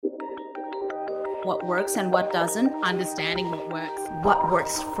what works and what doesn't. Understanding what works. What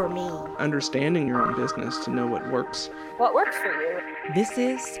works for me. Understanding your own business to know what works. What works for you. This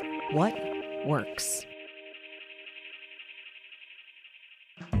is What Works.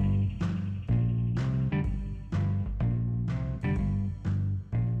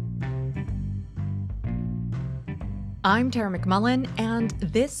 I'm Tara McMullen, and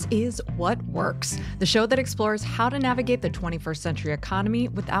this is What Works, the show that explores how to navigate the 21st century economy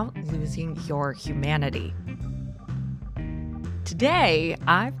without losing your humanity. Today,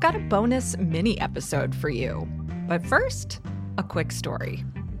 I've got a bonus mini episode for you. But first, a quick story.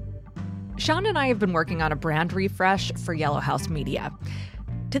 Sean and I have been working on a brand refresh for Yellow House Media.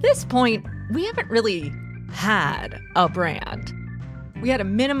 To this point, we haven't really had a brand. We had a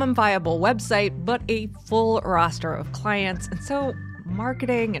minimum viable website, but a full roster of clients, and so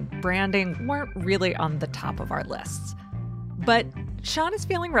marketing and branding weren't really on the top of our lists. But Sean is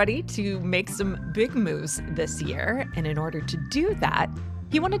feeling ready to make some big moves this year, and in order to do that,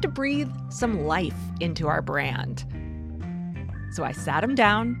 he wanted to breathe some life into our brand. So I sat him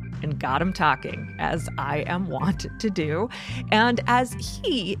down and got him talking, as I am wont to do. And as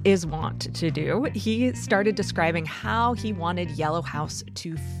he is wont to do, he started describing how he wanted Yellow House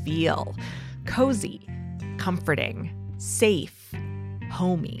to feel. Cozy, comforting, safe,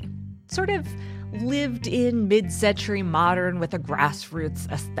 homey. Sort of lived in mid-century modern with a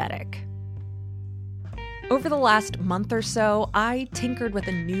grassroots aesthetic. Over the last month or so, I tinkered with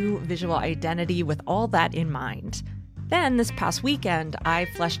a new visual identity with all that in mind. Then, this past weekend, I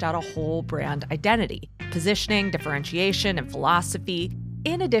fleshed out a whole brand identity, positioning, differentiation, and philosophy,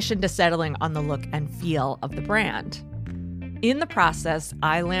 in addition to settling on the look and feel of the brand. In the process,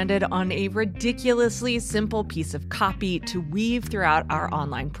 I landed on a ridiculously simple piece of copy to weave throughout our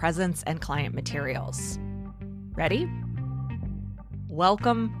online presence and client materials. Ready?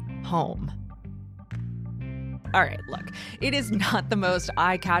 Welcome home. All right, look, it is not the most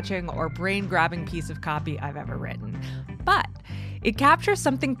eye-catching or brain-grabbing piece of copy I've ever written, but it captures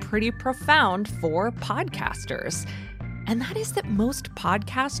something pretty profound for podcasters. And that is that most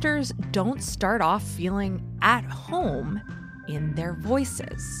podcasters don't start off feeling at home in their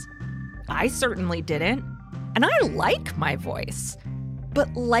voices. I certainly didn't, and I like my voice.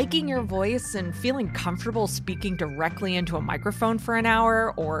 But liking your voice and feeling comfortable speaking directly into a microphone for an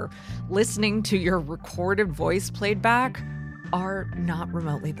hour or listening to your recorded voice played back are not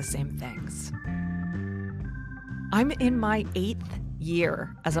remotely the same things. I'm in my 8th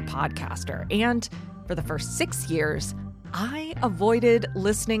year as a podcaster, and for the first 6 years, I avoided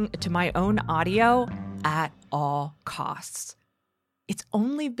listening to my own audio at all costs. It's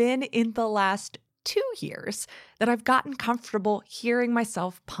only been in the last 2 years that I've gotten comfortable hearing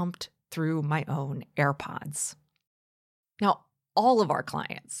myself pumped through my own AirPods. Now, all of our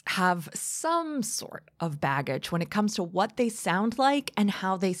clients have some sort of baggage when it comes to what they sound like and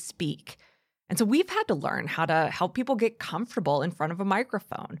how they speak. And so we've had to learn how to help people get comfortable in front of a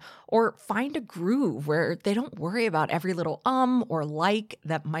microphone or find a groove where they don't worry about every little or like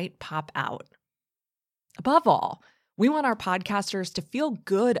that might pop out. Above all, we want our podcasters to feel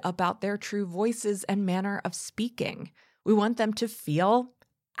good about their true voices and manner of speaking. We want them to feel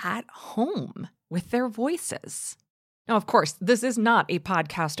at home with their voices. Now, of course, this is not a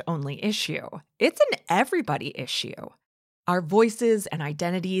podcast-only issue. It's an everybody issue. Our voices and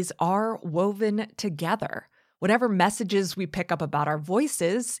identities are woven together. Whatever messages we pick up about our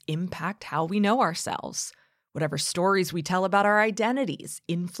voices impact how we know ourselves. Whatever stories we tell about our identities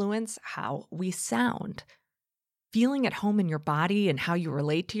influence how we sound. Feeling at home in your body and how you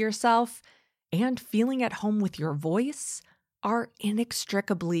relate to yourself, and feeling at home with your voice are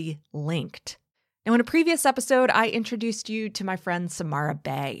inextricably linked. Now, in a previous episode, I introduced you to my friend Samara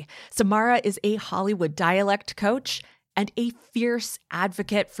Bay. Samara is a Hollywood dialect coach and a fierce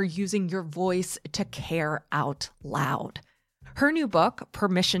advocate for using your voice to care out loud. Her new book,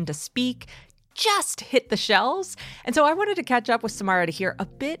 Permission to Speak, just hit the shelves, and so I wanted to catch up with Samara to hear a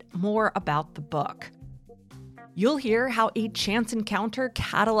bit more about the book. You'll hear how a chance encounter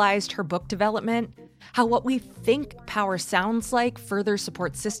catalyzed her book development, how what we think power sounds like further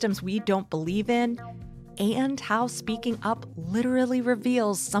supports systems we don't believe in, and how speaking up literally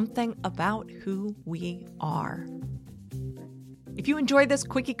reveals something about who we are. If you enjoyed this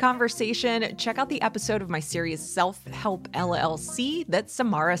quickie conversation, check out the episode of my series Self-Help LLC that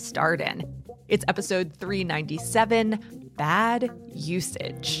Samara starred in. It's episode 397, Bad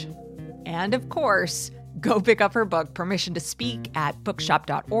Usage. And of course, go pick up her book, Permission to Speak, at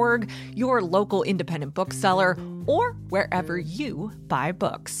bookshop.org, your local independent bookseller, or wherever you buy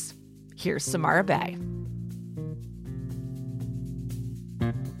books. Here's Samara Bay.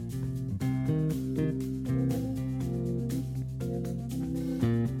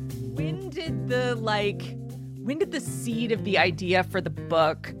 when did the seed of the idea for the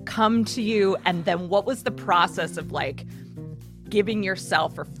book come to you? And then what was the process of like giving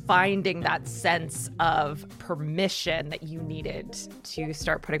yourself or finding that sense of permission that you needed to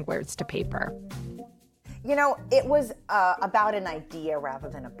start putting words to paper? You know, it was about an idea rather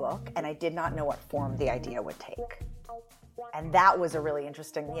than a book, and I did not know what form the idea would take. And that was a really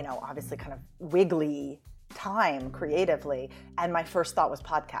interesting, you know, obviously kind of wiggly time creatively. And my first thought was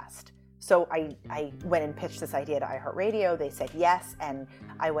podcast. So I went and pitched this idea to iHeartRadio. They said yes, and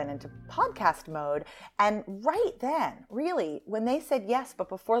I went into podcast mode. And right then, really, when they said yes, but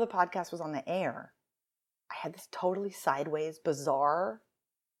before the podcast was on the air, I had this totally sideways, bizarre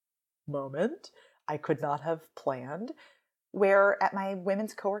moment I could not have planned, where at my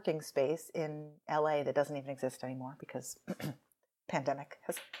women's co-working space in LA that doesn't even exist anymore because pandemic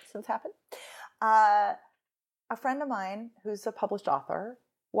has since happened, a friend of mine who's a published author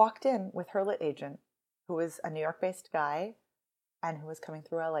walked in with her lit agent, who was a New York-based guy and who was coming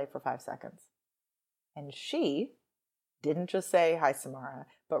through LA for 5 seconds. And she didn't just say, "Hi, Samara,"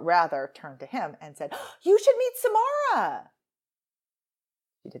 but rather turned to him and said, "You should meet Samara."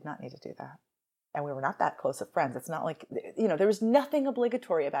 She did not need to do that. And we were not that close of friends. It's not like, you know, there was nothing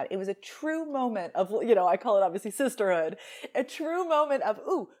obligatory about it. It was a true moment of, you know, I call it obviously sisterhood, a true moment of,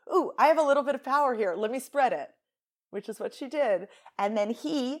 ooh, I have a little bit of power here. Let me spread it, which is what she did. And then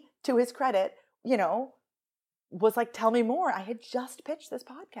he, to his credit, you know, was like, "Tell me more." I had just pitched this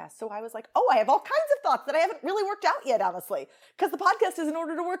podcast. So I was like, I have all kinds of thoughts that I haven't really worked out yet, honestly, because the podcast is in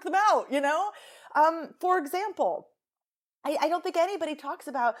order to work them out, you know? For example, I don't think anybody talks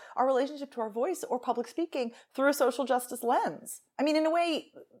about our relationship to our voice or public speaking through a social justice lens. I mean, in a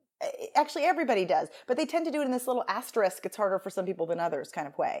way, actually everybody does, but they tend to do it in this little asterisk, it's harder for some people than others kind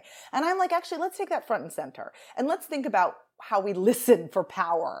of way. And I'm like, actually, let's take that front and center. And let's think about how we listen for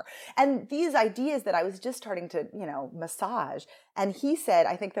power. And these ideas that I was just starting to, you know, massage. And he said,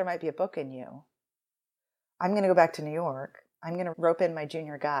 "I think there might be a book in you. I'm going to go back to New York. I'm going to rope in my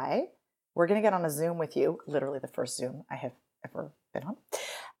junior guy. We're going to get on a Zoom with you," literally the first Zoom I have ever been on.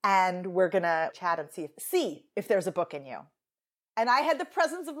 "And we're going to chat and see if there's a book in you." And I had the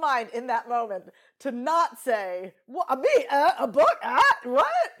presence of mind in that moment to not say, "What, me? A book?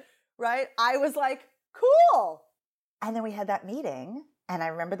 What?" Right? I was like, cool. And then we had that meeting. And I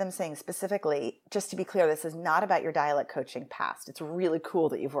remember them saying specifically, just to be clear, this is not about your dialect coaching past. It's really cool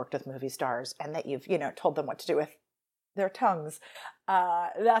that you've worked with movie stars and that you've, you know, told them what to do with their tongues.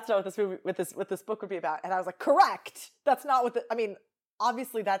 That's not what this book would be about. And I was like, correct. That's not what I mean,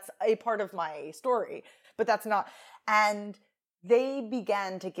 obviously that's a part of my story, but that's not. And they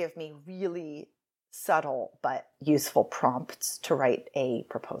began to give me really subtle but useful prompts to write a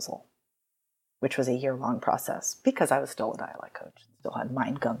proposal, which was a year-long process because I was still a dialect coach, still had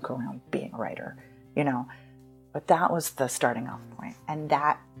mind gunk around being a writer, you know. But that was the starting off point. And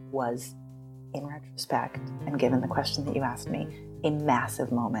that was, in retrospect, and given the question that you asked me, a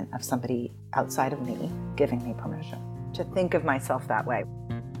massive moment of somebody outside of me giving me permission to think of myself that way.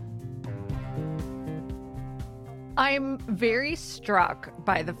 I'm very struck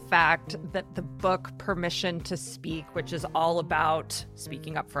by the fact that the book Permission to Speak, which is all about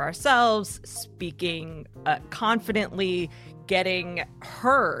speaking up for ourselves, speaking confidently, getting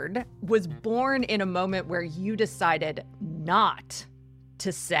heard, was born in a moment where you decided not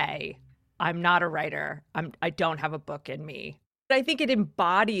to say, "I'm not a writer. I don't have a book in me." But I think it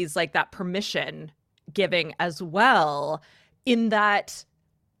embodies like that permission giving as well, in that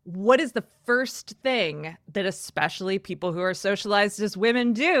what is the first thing that especially people who are socialized as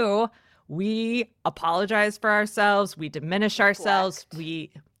women do? We apologize for ourselves. We diminish ourselves.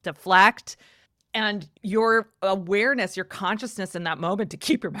 We deflect. And your awareness, your consciousness in that moment to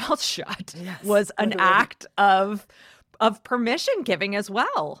keep your mouth shut was an act of permission giving as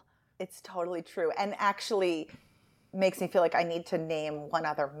well. It's totally true. And actually makes me feel like I need to name one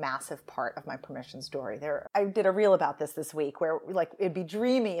other massive part of my permission story. I did a reel about this week where, like, it'd be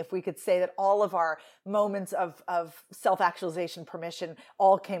dreamy if we could say that all of our moments of self-actualization, permission,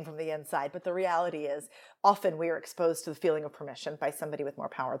 all came from the inside. But the reality is often we are exposed to the feeling of permission by somebody with more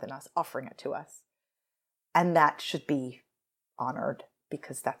power than us offering it to us. And that should be honored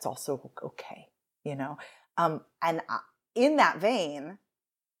because that's also okay, you know? In that vein,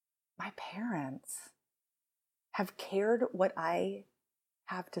 my parents have cared what I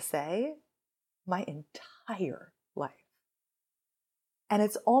have to say my entire life. And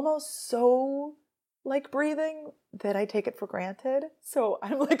it's almost so like breathing that I take it for granted. So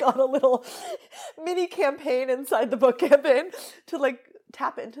I'm like on a little mini campaign inside the book campaign to like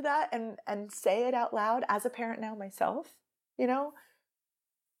tap into that and say it out loud as a parent now myself, you know?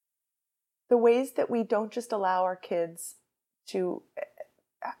 the ways that we don't just allow our kids to,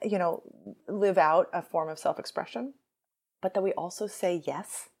 live out a form of self-expression, but that we also say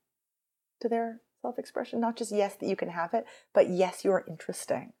yes to their self-expression. Not just yes that you can have it, but yes, you're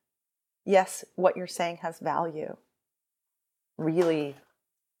interesting. Yes, what you're saying has value. Really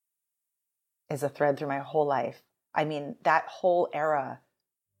is a thread through my whole life. I mean, that whole era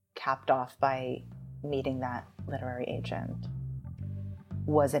capped off by meeting that literary agent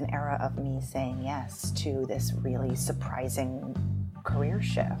was an era of me saying yes to this really surprising career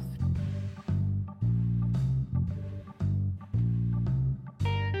shift.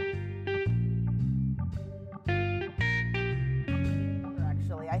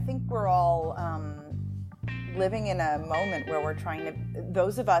 Actually, I think we're all living in a moment where we're trying to,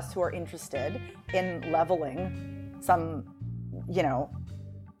 those of us who are interested in leveling some,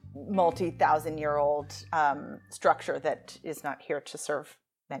 multi-thousand-year-old structure that is not here to serve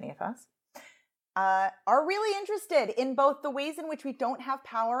many of us, are really interested in both the ways in which we don't have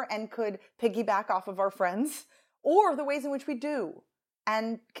power and could piggyback off of our friends, or the ways in which we do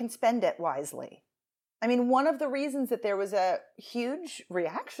and can spend it wisely. I mean, one of the reasons that there was a huge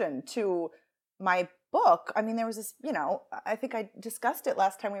reaction to my book, I mean, there was this, I think I discussed it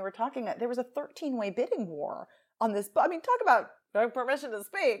last time we were talking, there was a 13-way bidding war on this book. I mean, talk about no permission to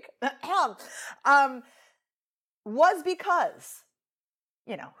speak, was because,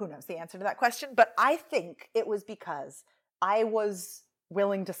 who knows the answer to that question, but I think it was because I was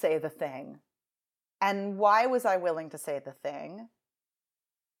willing to say the thing. And why was I willing to say the thing?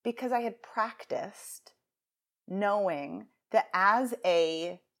 Because I had practiced knowing that as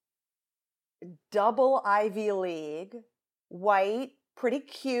a double Ivy League, white, pretty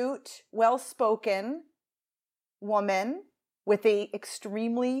cute, well-spoken woman with a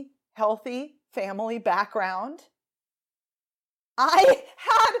extremely healthy family background, I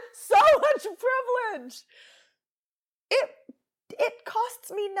had so much privilege. It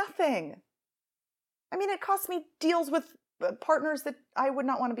costs me nothing. I mean, it costs me deals with partners that I would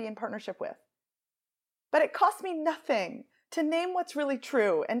not want to be in partnership with. But it costs me nothing to name what's really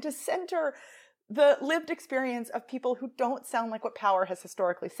true and to center the lived experience of people who don't sound like what power has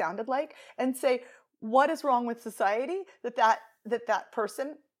historically sounded like, and say, what is wrong with society that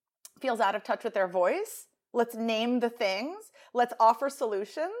person feels out of touch with their voice? Let's name the things. Let's offer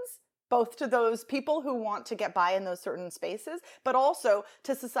solutions, both to those people who want to get by in those certain spaces, but also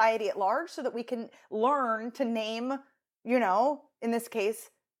to society at large, so that we can learn to name, in this case,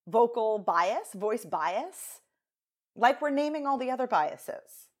 vocal bias, voice bias, like we're naming all the other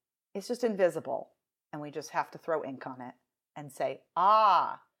biases. It's just invisible, and we just have to throw ink on it and say,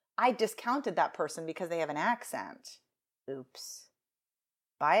 I discounted that person because they have an accent. Oops.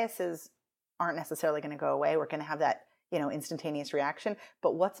 Biases aren't necessarily going to go away. We're going to have that, instantaneous reaction.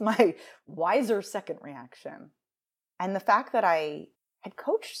 But what's my wiser second reaction? And the fact that I had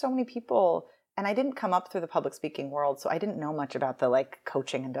coached so many people, and I didn't come up through the public speaking world, so I didn't know much about the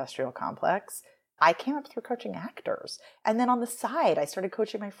coaching industrial complex. I came up through coaching actors. And then on the side, I started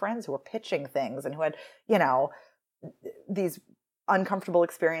coaching my friends who were pitching things and who had, these uncomfortable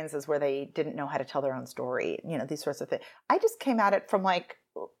experiences where they didn't know how to tell their own story, these sorts of things. I just came at it from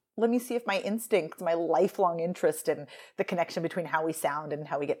let me see if my instincts, my lifelong interest in the connection between how we sound and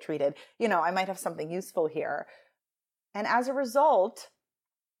how we get treated, I might have something useful here. And as a result,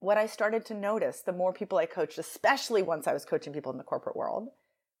 what I started to notice, the more people I coached, especially once I was coaching people in the corporate world,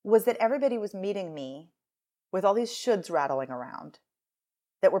 was that everybody was meeting me with all these shoulds rattling around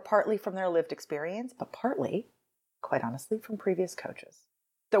that were partly from their lived experience, but partly, quite honestly, from previous coaches.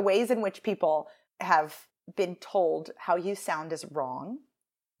 The ways in which people have been told how you sound is wrong,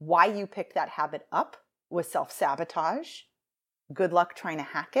 why you picked that habit up was self-sabotage. Good luck trying to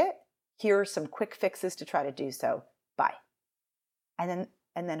hack it. Here are some quick fixes to try to do so. Bye. And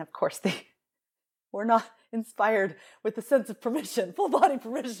then of course, we're not inspired with the sense of permission, full body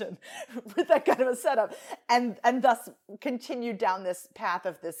permission, with that kind of a setup, and thus continued down this path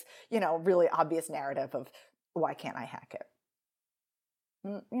of this, really obvious narrative of, why can't I hack it?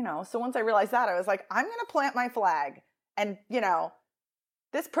 So once I realized that, I was like, I'm going to plant my flag. And,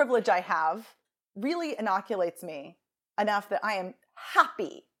 this privilege I have really inoculates me enough that I am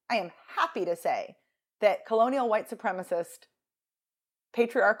happy to say that colonial white supremacist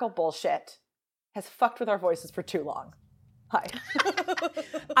patriarchal bullshit has fucked with our voices for too long. Hi.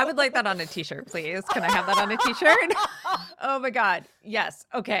 I would like that on a t-shirt, please. Can I have that on a t-shirt? Oh my God. Yes.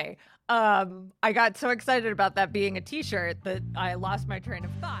 Okay. I got so excited about that being a t-shirt that I lost my train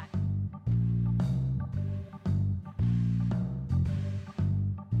of thought.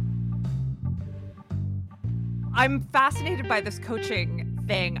 I'm fascinated by this coaching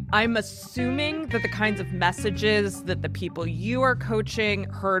thing. I'm assuming that the kinds of messages that the people you are coaching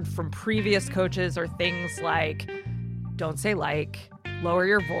heard from previous coaches are things like, don't say like, lower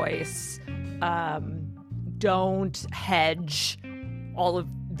your voice, don't hedge, all of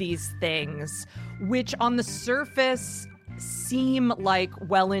these things, which on the surface seem like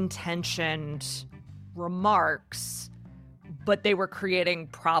well-intentioned remarks, but they were creating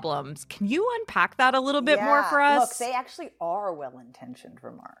problems. Can you unpack that a little bit more for us? Look, they actually are well-intentioned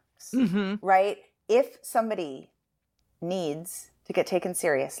remarks, right? If somebody needs to get taken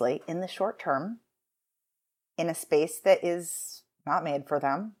seriously in the short term, in a space that is not made for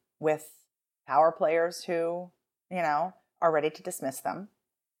them, with power players who, are ready to dismiss them,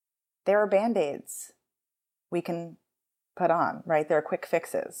 there are Band-Aids we can put on, right? There are quick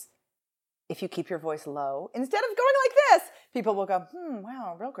fixes. If you keep your voice low, instead of going like this, people will go,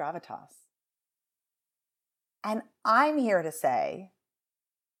 wow, real gravitas. And I'm here to say,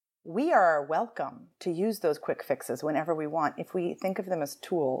 we are welcome to use those quick fixes whenever we want, if we think of them as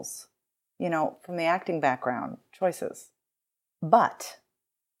tools, from the acting background, choices. But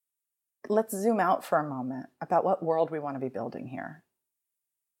let's zoom out for a moment about what world we want to be building here.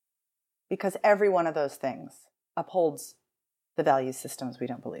 Because every one of those things upholds the value systems we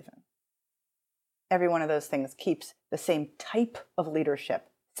don't believe in. Every one of those things keeps the same type of leadership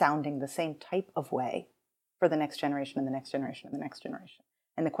sounding the same type of way for the next generation and the next generation and the next generation.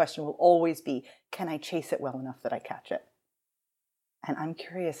 And the question will always be, can I chase it well enough that I catch it? And I'm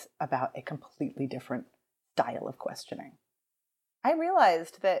curious about a completely different style of questioning. I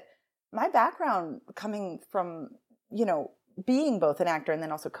realized that my background coming from, being both an actor and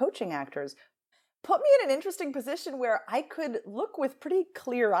then also coaching actors put me in an interesting position where I could look with pretty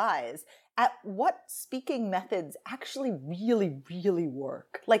clear eyes at what speaking methods actually really, really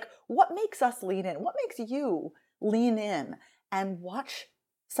work. Like, what makes us lean in? What makes you lean in and watch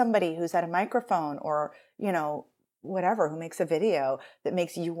somebody who's at a microphone or, whatever, who makes a video that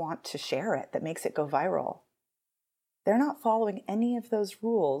makes you want to share it, that makes it go viral? They're not following any of those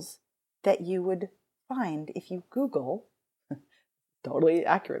rules that you would find if you Google, totally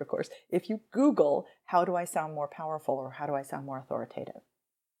accurate, of course, if you Google, how do I sound more powerful or how do I sound more authoritative?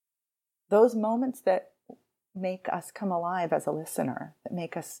 Those moments that make us come alive as a listener, that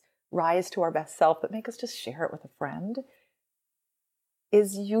make us rise to our best self, that make us just share it with a friend,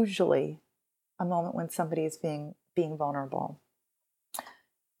 is usually a moment when somebody is being vulnerable.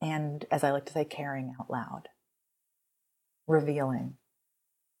 And as I like to say, caring out loud, revealing,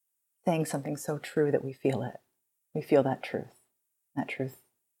 saying something so true that we feel it. We feel that truth. That truth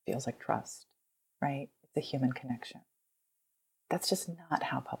feels like trust, right? It's a human connection. That's just not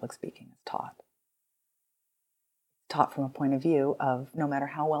how public speaking is taught. It's taught from a point of view of, no matter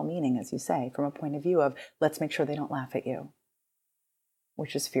how well-meaning, as you say, from a point of view of, let's make sure they don't laugh at you,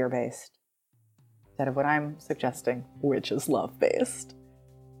 which is fear-based, instead of what I'm suggesting, which is love-based.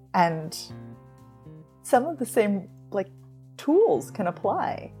 And some of the same, tools can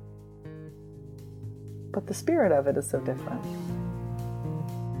apply, but the spirit of it is so different.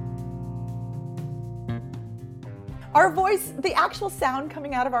 Our voice, the actual sound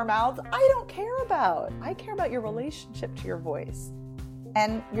coming out of our mouths, I don't care about. I care about your relationship to your voice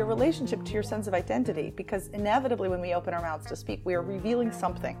and your relationship to your sense of identity, because inevitably when we open our mouths to speak, we are revealing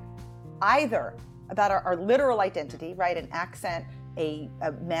something, either about our literal identity, right? An accent, a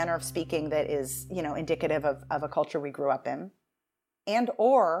manner of speaking that is, indicative of a culture we grew up in, and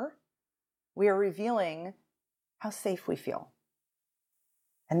or we are revealing how safe we feel.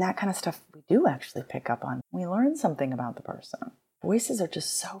 And that kind of stuff we do actually pick up on. We learn something about the person. Voices are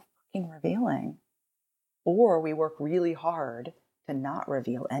just so fucking revealing. Or we work really hard to not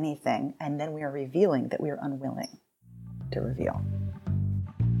reveal anything, and then we are revealing that we are unwilling to reveal.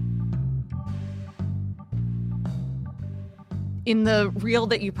 In the reel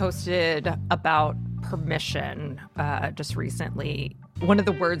that you posted about permission just recently, one of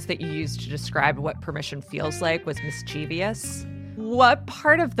the words that you used to describe what permission feels like was mischievous. What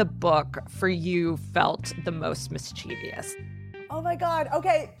part of the book for you felt the most mischievous? Oh my God.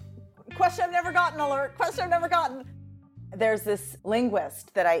 Okay. Question I've never gotten alert. Question I've never gotten. There's this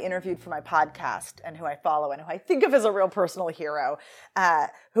linguist that I interviewed for my podcast and who I follow and who I think of as a real personal hero,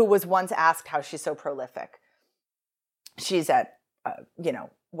 who was once asked how she's so prolific. She's at,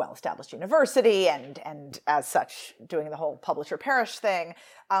 well-established university and as such doing the whole publisher perish thing,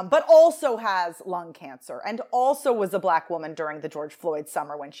 but also has lung cancer and also was a Black woman during the George Floyd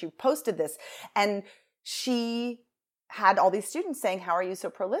summer when she posted this. And she had all these students saying, how are you so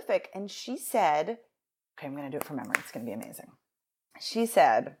prolific? And she said, okay, I'm going to do it from memory. It's going to be amazing. She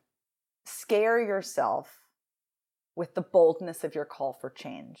said, scare yourself with the boldness of your call for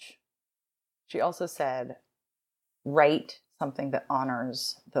change. She also said, write something that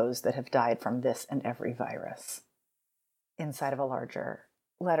honors those that have died from this and every virus, inside of a larger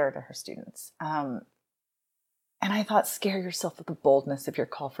letter to her students. And I thought, scare yourself with the boldness of your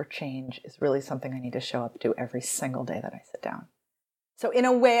call for change is really something I need to show up to every single day that I sit down. So in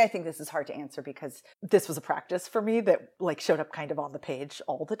a way, I think this is hard to answer because this was a practice for me that like showed up kind of on the page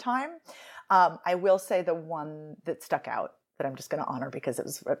all the time. I will say the one that stuck out that I'm just going to honor because it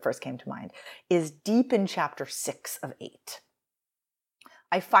was what first came to mind is deep in chapter 6 of 8.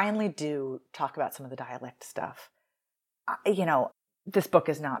 I finally do talk about some of the dialect stuff. This book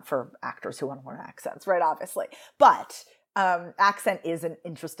is not for actors who want to learn accents, right? Obviously. But accent is an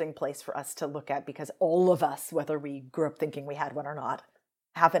interesting place for us to look at because all of us, whether we grew up thinking we had one or not,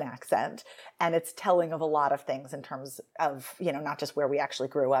 have an accent. And it's telling of a lot of things in terms of, not just where we actually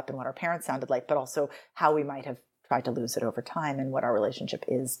grew up and what our parents sounded like, but also how we might have tried to lose it over time and what our relationship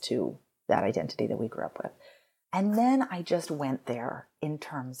is to that identity that we grew up with. And then I just went there in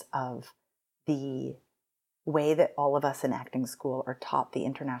terms of the way that all of us in acting school are taught the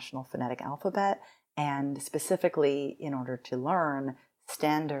International Phonetic Alphabet, and specifically in order to learn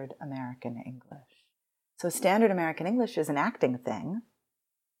Standard American English. So Standard American English is an acting thing.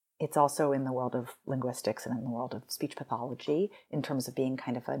 It's also in the world of linguistics and in the world of speech pathology in terms of being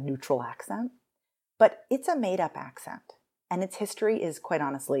kind of a neutral accent. But it's a made-up accent, and its history is, quite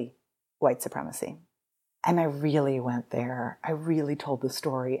honestly, white supremacy. And I really went there. I really told the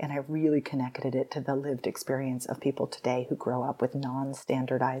story, and I really connected it to the lived experience of people today who grow up with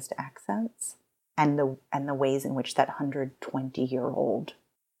non-standardized accents and the ways in which that 120-year-old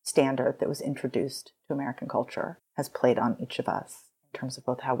standard that was introduced to American culture has played on each of us in terms of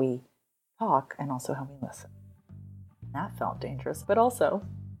both how we talk and also how we listen. That felt dangerous, but also,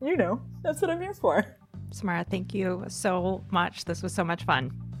 that's what I'm here for. Samara, thank you so much. This was so much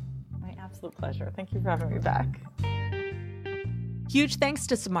fun. My absolute pleasure. Thank you for having me back. Huge thanks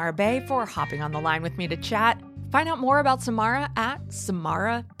to Samara Bay for hopping on the line with me to chat. Find out more about Samara at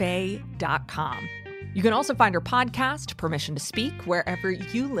samarabay.com. You can also find her podcast, Permission to Speak, wherever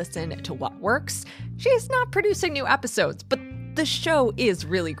you listen to What Works. She's not producing new episodes, but the show is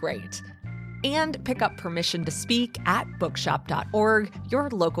really great. And pick up Permission to Speak at bookshop.org, your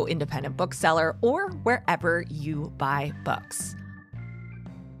local independent bookseller, or wherever you buy books.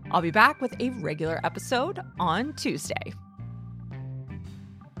 I'll be back with a regular episode on Tuesday.